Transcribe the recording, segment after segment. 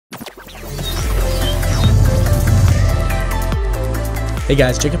Hey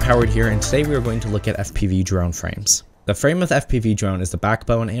guys, Jacob Howard here, and today we are going to look at FPV drone frames. The frame of the FPV drone is the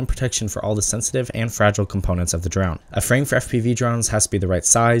backbone and protection for all the sensitive and fragile components of the drone. A frame for FPV drones has to be the right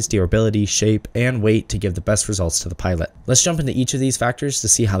size, durability, shape, and weight to give the best results to the pilot. Let's jump into each of these factors to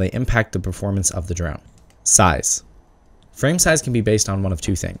see how they impact the performance of the drone. Size. Frame size can be based on one of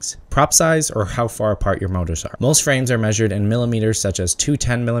two things: prop size or how far apart your motors are. Most frames are measured in millimeters such as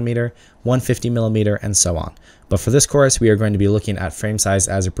 210mm, 150mm, and so on. But for this course, we are going to be looking at frame size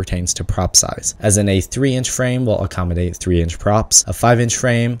as it pertains to prop size, as in a 3-inch frame will accommodate 3-inch props, a 5-inch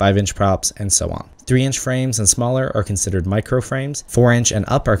frame, 5-inch props, and so on. 3-inch frames and smaller are considered micro frames, 4-inch and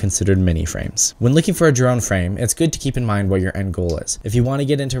up are considered mini frames. When looking for a drone frame, it's good to keep in mind what your end goal is. If you want to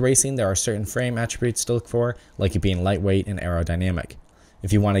get into racing, there are certain frame attributes to look for, like it being lightweight and aerodynamic.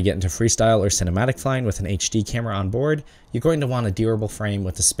 If you want to get into freestyle or cinematic flying with an HD camera on board, you're going to want a durable frame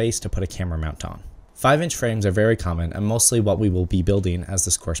with the space to put a camera mount on. 5-inch frames are very common and mostly what we will be building as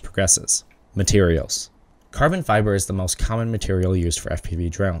this course progresses. Materials. Carbon fiber is the most common material used for FPV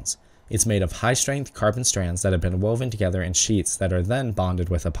drones. It's made of high-strength carbon strands that have been woven together in sheets that are then bonded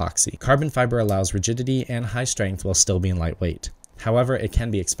with epoxy. Carbon fiber allows rigidity and high strength while still being lightweight. However, it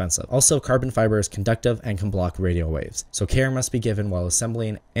can be expensive. Also, carbon fiber is conductive and can block radio waves, so care must be given while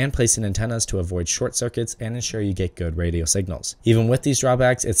assembling and placing antennas to avoid short circuits and ensure you get good radio signals. Even with these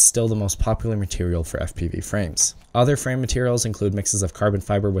drawbacks, it's still the most popular material for FPV frames. Other frame materials include mixes of carbon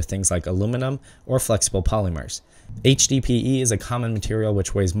fiber with things like aluminum or flexible polymers. HDPE is a common material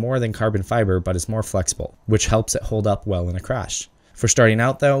which weighs more than carbon fiber but is more flexible, which helps it hold up well in a crash. For starting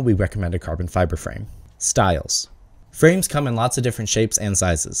out though, we recommend a carbon fiber frame. Styles. Frames come in lots of different shapes and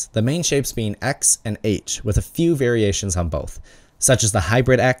sizes, the main shapes being X and H, with a few variations on both, such as the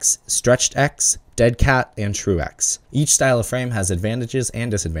Hybrid X, Stretched X, Dead Cat, and True X. Each style of frame has advantages and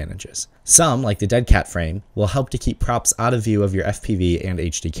disadvantages. Some, like the Dead Cat frame, will help to keep props out of view of your FPV and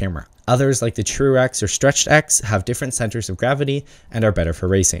HD camera. Others, like the True X or Stretched X, have different centers of gravity and are better for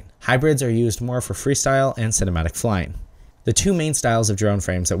racing. Hybrids are used more for freestyle and cinematic flying. The two main styles of drone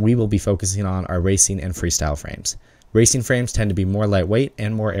frames that we will be focusing on are racing and freestyle frames. Racing frames tend to be more lightweight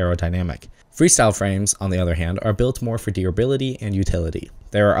and more aerodynamic. Freestyle frames, on the other hand, are built more for durability and utility.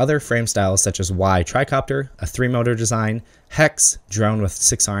 There are other frame styles such as Y Tricopter, a 3-motor design, Hex, drone with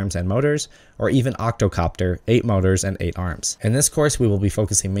 6 arms and motors, or even Octocopter, 8 motors and 8 arms. In this course, we will be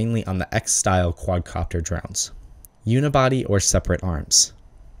focusing mainly on the X-style quadcopter drones. Unibody or separate arms.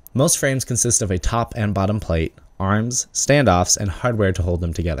 Most frames consist of a top and bottom plate, arms, standoffs, and hardware to hold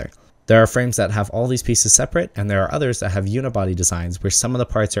them together. There are frames that have all these pieces separate, and there are others that have unibody designs where some of the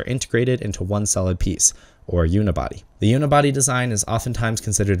parts are integrated into one solid piece, or unibody. The unibody design is oftentimes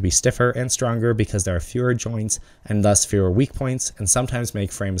considered to be stiffer and stronger because there are fewer joints and thus fewer weak points, and sometimes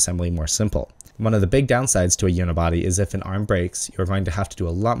make frame assembly more simple. One of the big downsides to a unibody is if an arm breaks, you're going to have to do a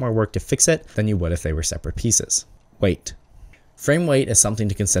lot more work to fix it than you would if they were separate pieces. Weight. Frame weight is something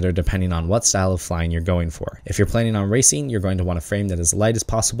to consider depending on what style of flying you're going for. If you're planning on racing, you're going to want a frame that is light as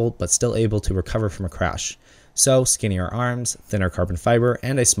possible but still able to recover from a crash. So, skinnier arms, thinner carbon fiber,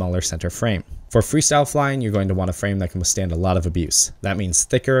 and a smaller center frame. For freestyle flying, you're going to want a frame that can withstand a lot of abuse. That means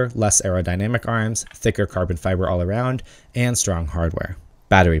thicker, less aerodynamic arms, thicker carbon fiber all around, and strong hardware.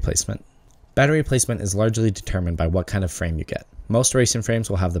 Battery placement. Battery placement is largely determined by what kind of frame you get. Most racing frames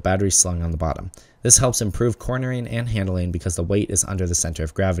will have the battery slung on the bottom. This helps improve cornering and handling because the weight is under the center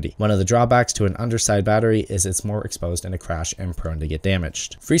of gravity. One of the drawbacks to an underside battery is it's more exposed in a crash and prone to get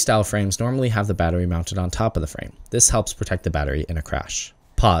damaged. Freestyle frames normally have the battery mounted on top of the frame. This helps protect the battery in a crash.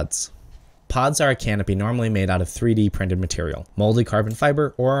 Pods. Pods are a canopy normally made out of 3D printed material, molded carbon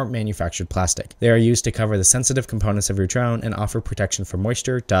fiber, or manufactured plastic. They are used to cover the sensitive components of your drone and offer protection from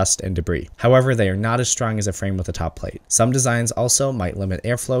moisture, dust, and debris. However, they are not as strong as a frame with a top plate. Some designs also might limit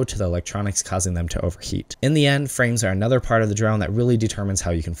airflow to the electronics, causing them to overheat. In the end, frames are another part of the drone that really determines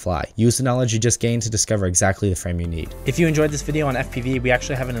how you can fly. Use the knowledge you just gained to discover exactly the frame you need. If you enjoyed this video on FPV, we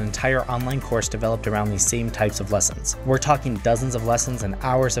actually have an entire online course developed around these same types of lessons. We're talking dozens of lessons and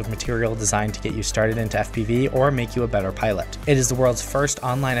hours of material designed to get you started into FPV or make you a better pilot. It is the world's first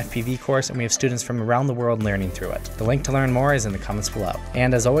online FPV course, and we have students from around the world learning through it. The link to learn more is in the comments below.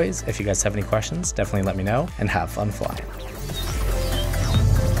 And as always, if you guys have any questions, definitely let me know, and have fun flying.